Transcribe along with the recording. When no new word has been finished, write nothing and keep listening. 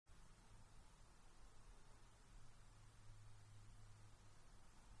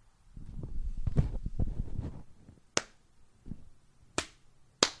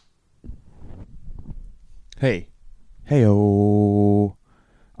Hey. Heyo.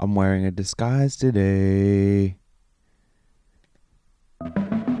 I'm wearing a disguise today. I'm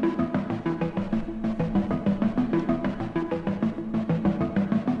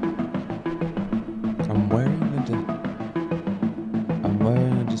wearing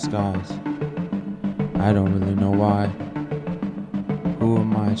a disguise. I don't really know why. Who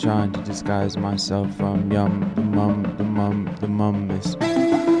am I trying to disguise myself from? The mum is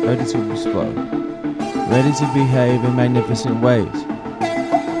ready to explode. Ready to behave in magnificent ways.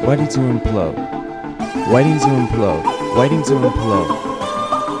 Ready to implode. Waiting to implode. Waiting to implode.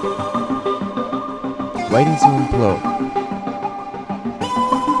 Waiting to implode.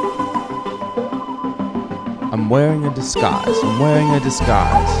 I'm wearing a disguise. I'm wearing a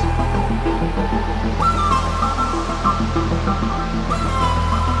disguise.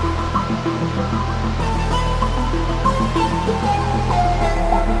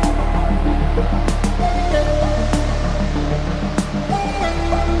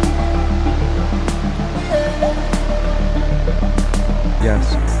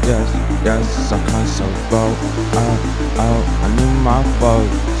 Yes, I can't so bold. I knew my foe,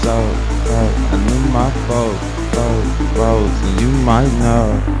 I knew my foe, and you might know.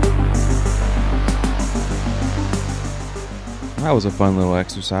 That was a fun little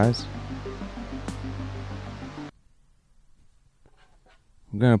exercise.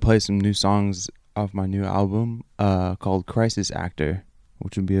 I'm gonna play some new songs off my new album, called Crisis Actor,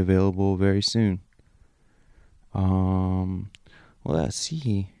 which will be available very soon. Well, let's see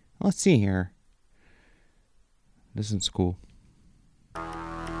here. This is cool.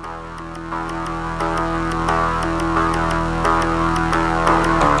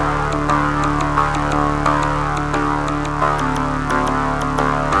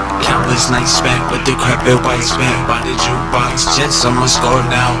 Countless nights spent with decrepit white spent by the jukebox. Jen someone scored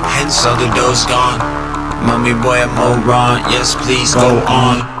now, hence all the dough's gone. Mummy boy, I'm moron, yes please go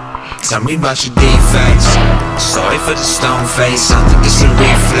on. Tell me about your defects. Sorry for the stone face, I think it's a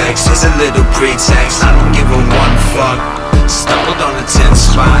reflex. It's a little pretext, I don't give a one fuck. Stumbled on a 10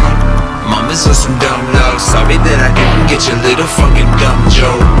 spot. Mama's on some dumb luck. Sorry that I didn't get your little fucking dumb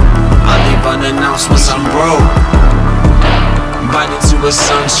joke. I'll leave unannounced once I'm broke. Bite into a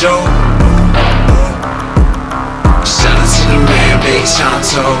sun show. Shout out to the man, big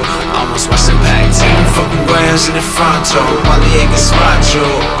Chanto. Almost watched the pack 10 fucking grams in the fronto. While the egg is macho.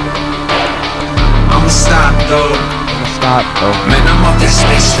 I'ma stop though. Man, I'm off that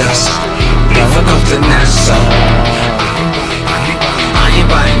space dust. They fuck up the NASA. I ain't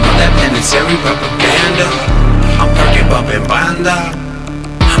buying all that planetary propaganda. I'm perking bumping banda.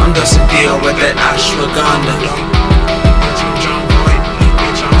 I'm dusting deal with that ashwagandha.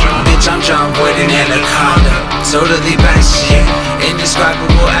 Bitch, I'm John Boyd in Anaconda. Totally bad shit.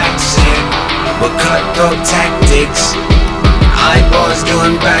 Indescribable accent. With cutthroat tactics. Eyeballs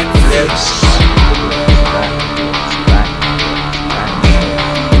doing backflips.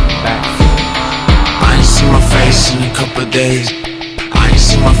 I ain't seen my face in a couple days. I ain't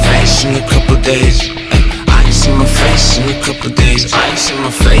seen my face in a couple days. I ain't seen my face in a couple days. I ain't seen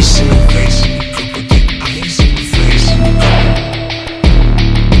my face in a face in a couple days. I ain't seen my face in a couple.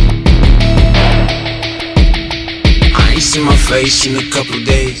 I ain't seen my face in a couple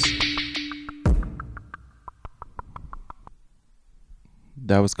days.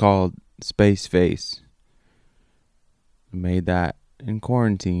 That was called Space Face. I made that in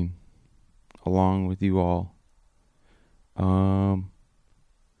quarantine along with you all.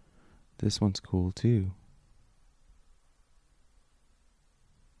 This one's cool too.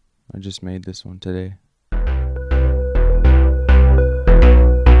 I just made this one today.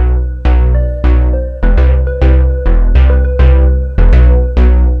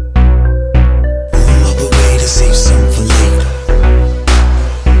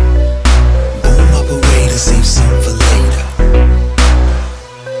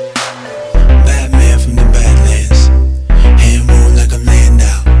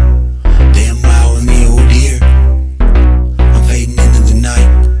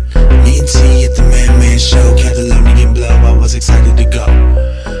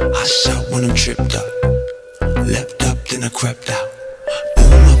 Tripped up, leapt up, then I crept out.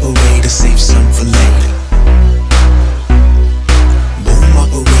 Boom up a way to save some for later. Boom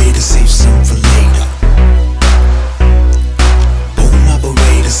up a way to save some for later. Boom up a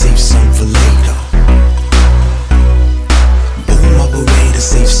way to save some for later. Boom up a way to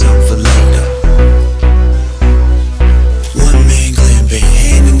save some for later. One man glamping,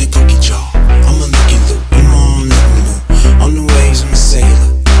 hand in the cookie jar. I'm a lucky loop, you know I'm letting move. On the waves I'm a sailor.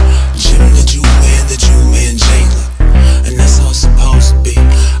 Jim the Jew man jailer. And that's all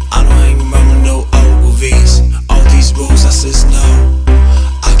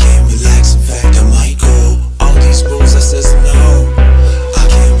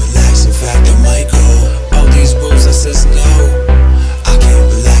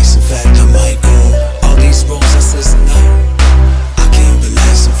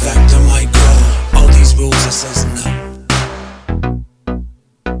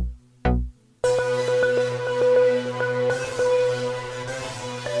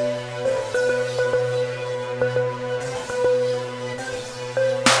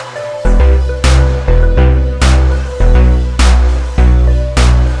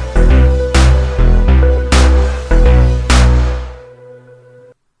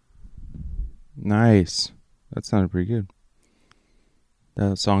Nice. That sounded pretty good.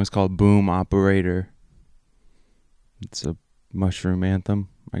 That song is called Boom Operator. It's a mushroom anthem,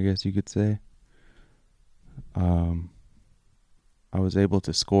 I guess you could say. I was able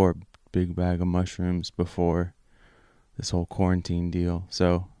to score a big bag of mushrooms before this whole quarantine deal,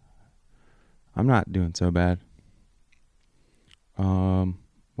 so I'm not doing so bad.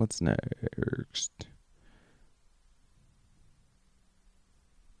 What's next?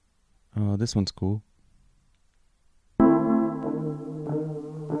 Oh, this one's cool.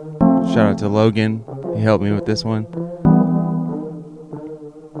 Shout out to Logan. He helped me with this one.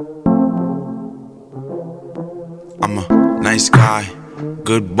 I'm a nice guy,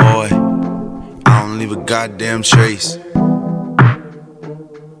 good boy. I don't leave a goddamn trace.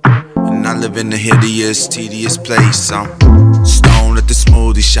 And I live in the hideous, tedious place. I'm stoned at the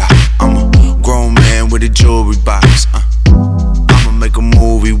smoothie shop. I'm a grown man with a jewelry box. I'ma make a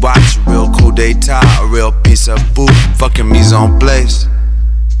movie, watch a real cool daytime, a real piece of boo, fucking mise en place.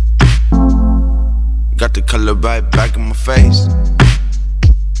 Got the color right back in my face.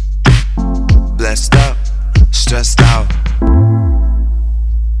 Blessed up, stressed out.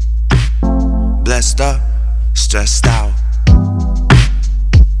 Blessed up, stressed out.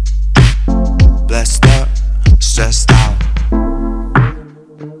 Blessed up, stressed out.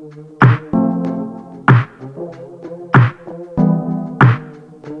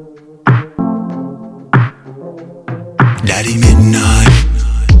 Daddy Midnight.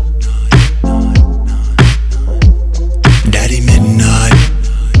 Daddy Midnight.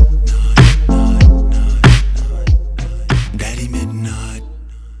 Daddy Midnight.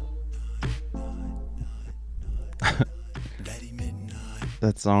 Daddy Midnight.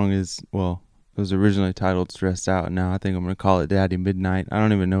 That song is, well, it was originally titled Stressed Out. Now I think I'm going to call it Daddy Midnight. I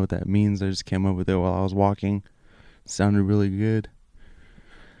don't even know what that means. I just came up with it while I was walking. It sounded really good.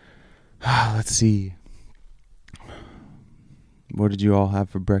 Let's see. What did you all have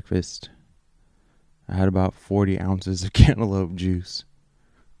for breakfast? I had about 40 ounces of cantaloupe juice.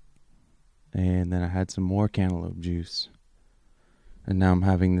 And then I had some more cantaloupe juice. And now I'm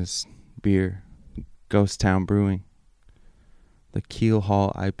having this beer, Ghost Town Brewing, the Keel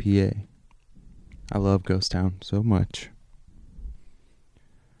Hall IPA. I love Ghost Town so much.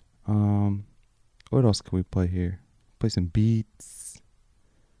 What else can we play here? Play some beats.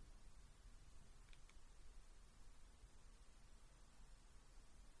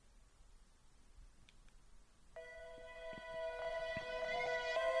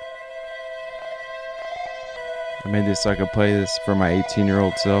 I made this so I could play this for my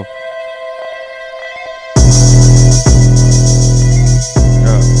 18-year-old self.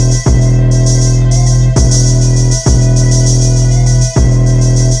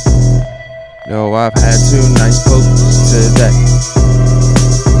 Yo, I've had 2 nice poops today.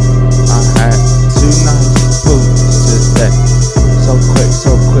 I had 2 nice poops today. So quick,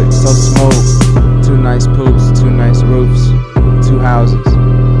 so smooth. 2 nice poops, 2 nice roofs, 2 houses,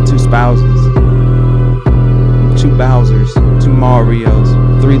 2 spouses, 2 Bowsers, 2 Marios,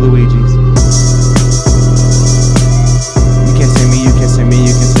 3 Luigis. You can't see me, you can't see me,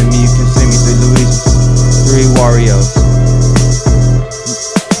 you can see me, you can see me, 3 Luigis, 3 Warrios.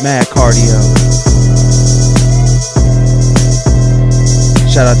 Mad cardio.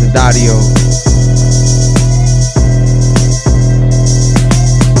 Shout out to Dario.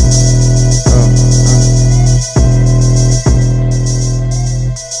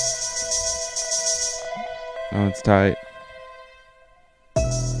 Oh, it's tight.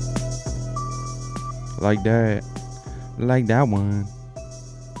 Like that. Like that one.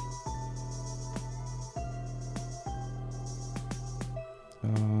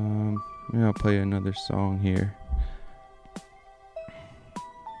 Maybe I'll play another song here.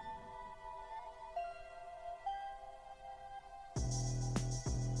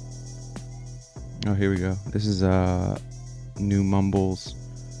 Oh, here we go. This is new mumbles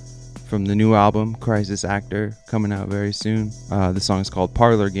from the new album Crisis Actor, coming out very soon. The song is called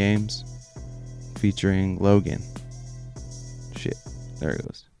Parlor Games, featuring Logan. Shit, there it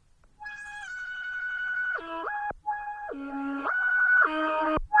goes.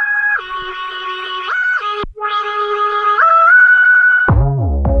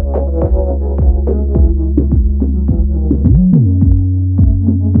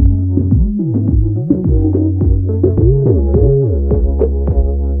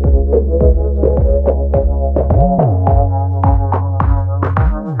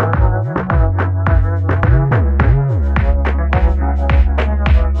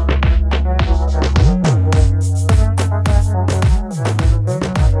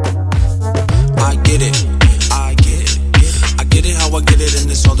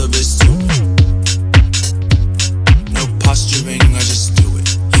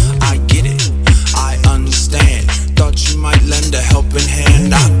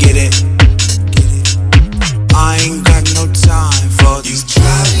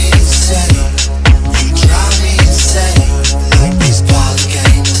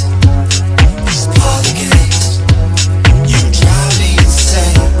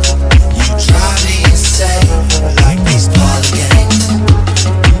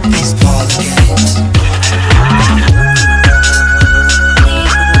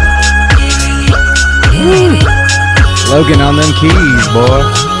 Logan on them keys,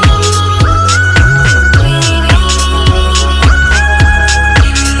 boy.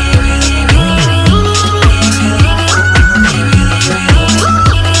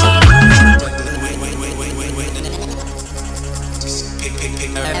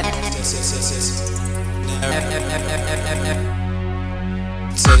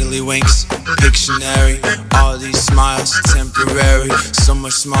 Winks, Pictionary, all these smiles temporary. So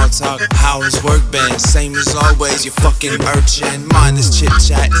much small talk, how has work been? Same as always, you fucking urchin. Mindless chit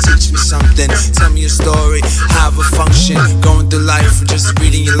chat, teach me something. Tell me a story, have a function. Going through life, just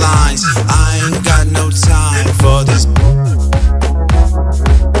reading your lines. I ain't got no time for this.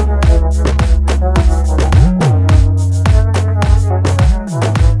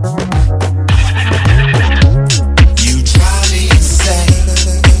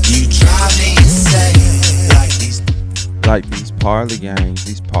 Like these parlor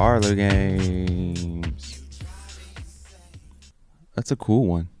games. That's a cool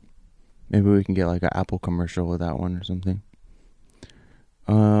one. Maybe we can get like an Apple commercial with that one or something.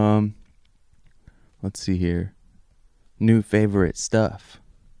 Let's see here. New favorite stuff.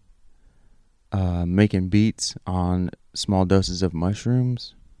 Making beats on small doses of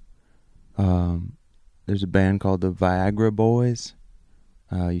mushrooms. There's a band called the Viagra Boys.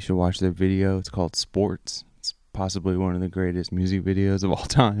 You should watch their video. It's called Sports. Possibly one of the greatest music videos of all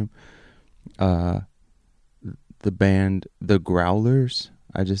time. The band The Growlers,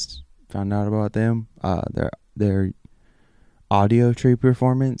 I just found out about them. Their audio tree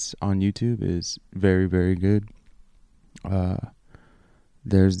performance on YouTube is very, very good.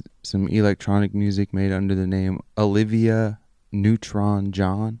 There's some electronic music made under the name Olivia Neutron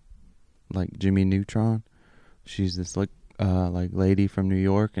John, like Jimmy Neutron. She's this like lady from New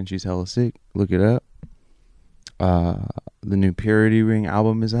York, and she's hella sick. Look it up. The new Purity Ring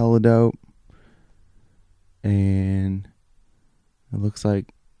album is hella dope. And it looks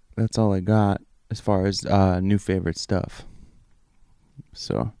like that's all I got as far as new favorite stuff.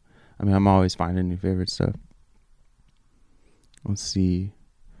 So, I mean, I'm always finding new favorite stuff. Let's see.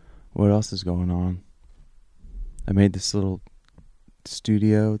 What else is going on? I made this little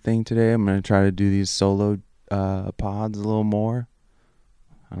studio thing today. I'm going to try to do these solo pods a little more.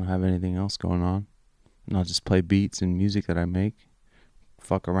 I don't have anything else going on. And I'll just play beats and music that I make.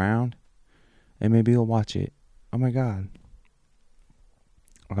 Fuck around. And maybe you'll watch it. Oh my god.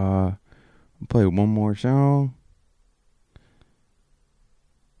 I'll play one more song.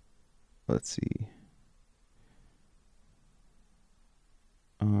 Let's see.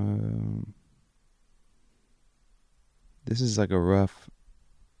 This is like a rough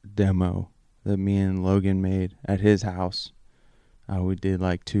demo that me and Logan made at his house. We did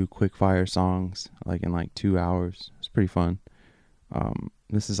like 2 quick fire songs like in like 2 hours. It's pretty fun.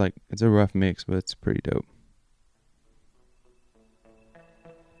 This is like, it's a rough mix, but it's pretty dope.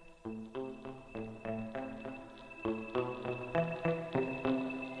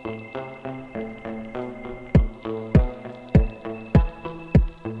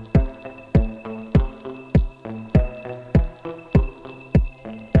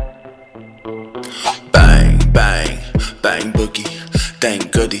 Bang, bang, bang boogie.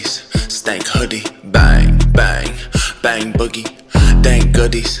 Thank goodies, stank hoodie. Bang, bang, bang boogie. Thank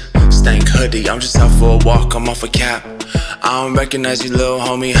goodies, stank hoodie. I'm just out for a walk, I'm off a cap. I don't recognize you, little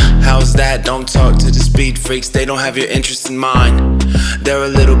homie. How's that? Don't talk to the speed freaks, they don't have your interest in mind. They're a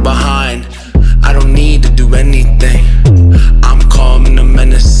little behind. I don't need to do anything. I'm calm and I'm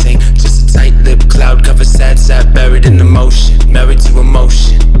menacing. Just a tight lip, cloud cover, sad, buried in emotion. Married to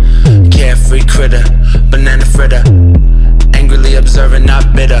emotion. Carefree critter, banana fritter. Angrily observant,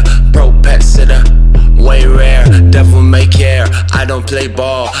 not bitter. Pro pet sitter, way rare. Devil may care. I don't play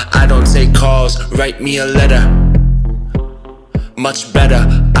ball, I don't take calls. Write me a letter. Much better.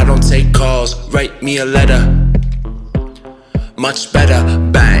 I don't take calls. Write me a letter. Much better.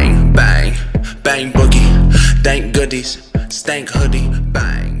 Bang, bang, bang boogie. Thank goodies, stank hoodie.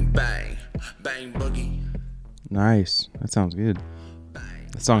 Bang, bang, bang boogie. Nice. That sounds good.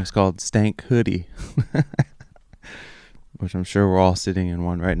 The song's called Stank Hoodie. Which I'm sure we're all sitting in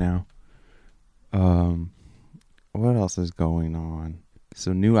one right now. What else is going on?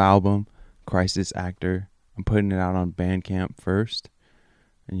 So, new album, Crisis Actor. I'm putting it out on Bandcamp first.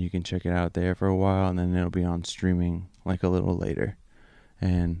 And you can check it out there for a while. And then it'll be on streaming like a little later.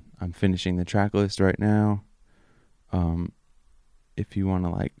 And I'm finishing the track list right now. If you want to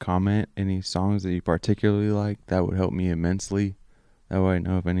like comment any songs that you particularly like, that would help me immensely. That way I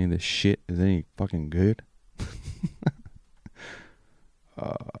know if any of this shit is any fucking good.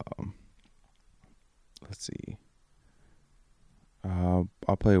 Let's see. I'll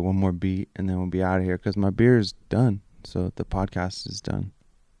play one more beat and then we'll be out of here because my beer is done. So the podcast is done.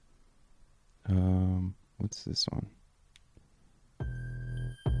 What's this one?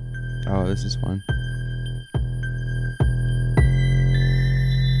 Oh, this is fun.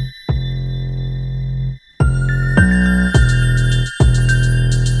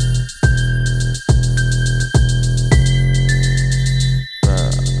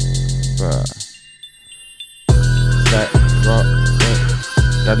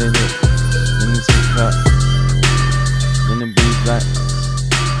 Got in it, in the sweet cup, in the bees back,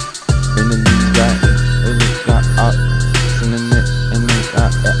 in the knees back, in the got up, singing it, in the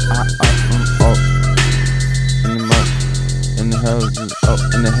got up, in the mud, in the hills of the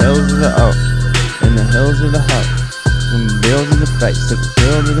in the hills of the in the hills of the hut, in the bills of the face, take a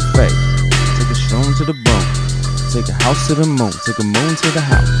pill to the face, take a shroom to the bone, take a house to the moon, take a moon to the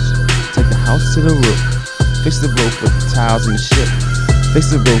house, take the house to the roof, fix the roof with the tiles and the shit. Fix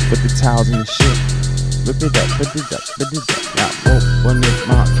the roof with the towels and the shit. Rip it up, rip it up, rip it up. Now, beneath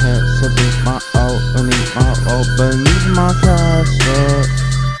my castle, beneath my beneath my castle,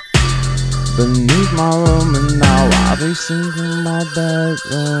 beneath my room, and now I'll be singing my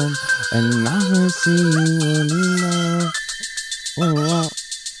bedroom, and I will see you anymore. Oh,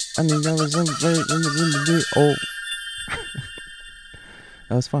 I think that was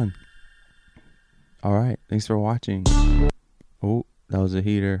that was fun. All right, thanks for watching. Oh. That was a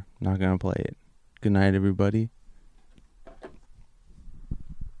heater. Not gonna play it. Good night, everybody.